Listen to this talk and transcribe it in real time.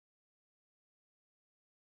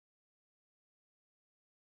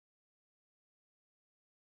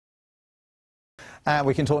And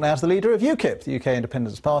we can talk now to the leader of UKIP, the UK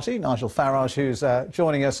Independence Party, Nigel Farage, who's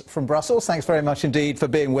joining us from Brussels. Thanks very much indeed for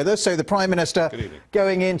being with us. So the Prime Minister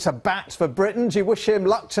going in to bat for Britain. Do you wish him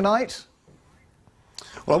luck tonight?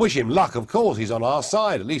 Well, I wish him luck, of course. He's on our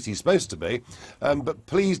side, at least he's supposed to be. But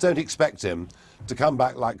please don't expect him to come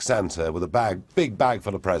back like Santa with a big bag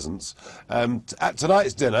full of presents. At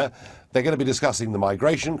tonight's dinner, they're going to be discussing the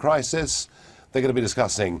migration crisis. They're going to be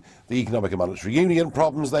discussing the economic and monetary union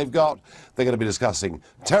problems they've got. They're going to be discussing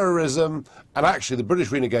terrorism. And actually, the British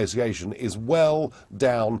renegotiation is well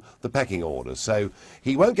down the pecking order. So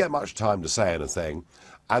he won't get much time to say anything.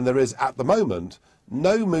 And there is, at the moment,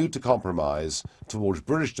 no mood to compromise towards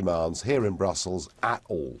British demands here in Brussels at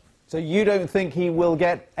all. So you don't think he will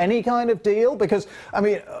get any kind of deal? Because, I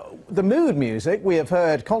mean, the mood music we have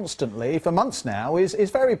heard constantly for months now is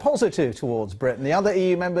very positive towards Britain. The other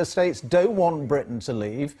EU member states don't want Britain to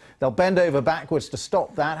leave. They'll bend over backwards to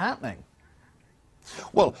stop that happening.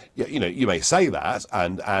 Well, you know, you may say that,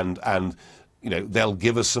 and you know, they'll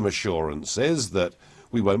give us some assurances that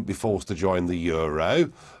we won't be forced to join the euro,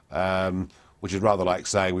 which is rather like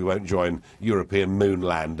saying we won't join European moon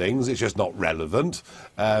landings. It's just not relevant.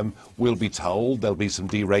 We'll be told there'll be some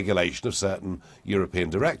deregulation of certain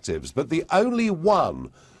European directives. But the only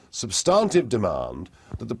one substantive demand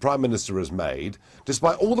that the Prime Minister has made,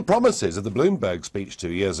 despite all the promises of the Bloomberg speech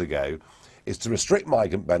 2 years ago, is to restrict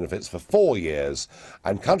migrant benefits for 4 years.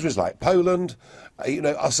 And countries like Poland, you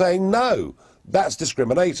know, are saying no. That's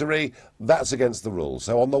discriminatory, that's against the rules.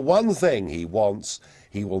 So on the one thing he wants,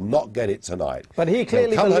 he will not get it tonight. But he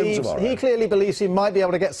clearly believes he might be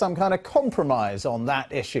able to get some kind of compromise on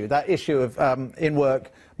that issue of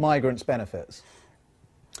in-work migrants' benefits.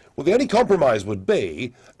 Well, the only compromise would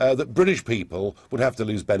be that British people would have to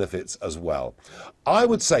lose benefits as well. I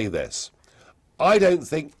would say this, I don't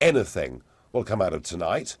think anything will come out of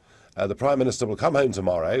tonight. The Prime Minister will come home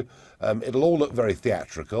tomorrow, it'll all look very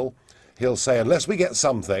theatrical. He'll say, unless we get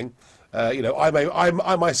something, you know,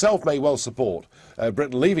 I myself may well support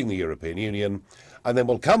Britain leaving the European Union, and then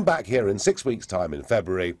we'll come back here in 6 weeks' time in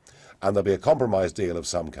February, and there'll be a compromise deal of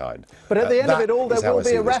some kind. But at the end of it all, there will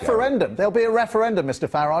be a referendum. There'll be a referendum, Mr.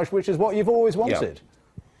 Farage, which is what you've always wanted.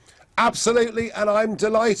 Yeah. Absolutely, and I'm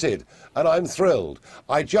delighted, and I'm thrilled.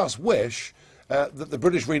 I just wish that the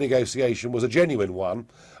British renegotiation was a genuine one,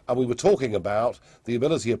 and we were talking about the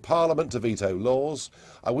ability of Parliament to veto laws.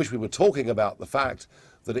 I wish we were talking about the fact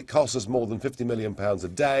that it costs us more than £50 million a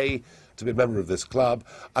day to be a member of this club,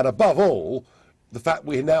 and above all, the fact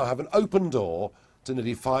we now have an open door to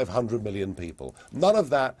nearly 500 million people. None of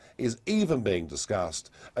that is even being discussed,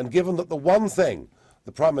 and given that the one thing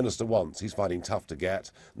the Prime Minister wants, he's finding tough to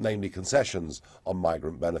get, namely concessions on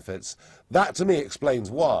migrant benefits, that to me explains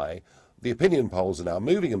why the opinion polls are now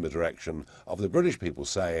moving in the direction of the British people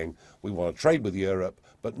saying we want to trade with Europe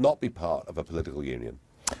but not be part of a political union.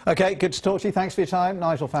 OK, good to talk to you. Thanks for your time.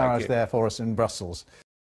 Nigel Farage there for us in Brussels.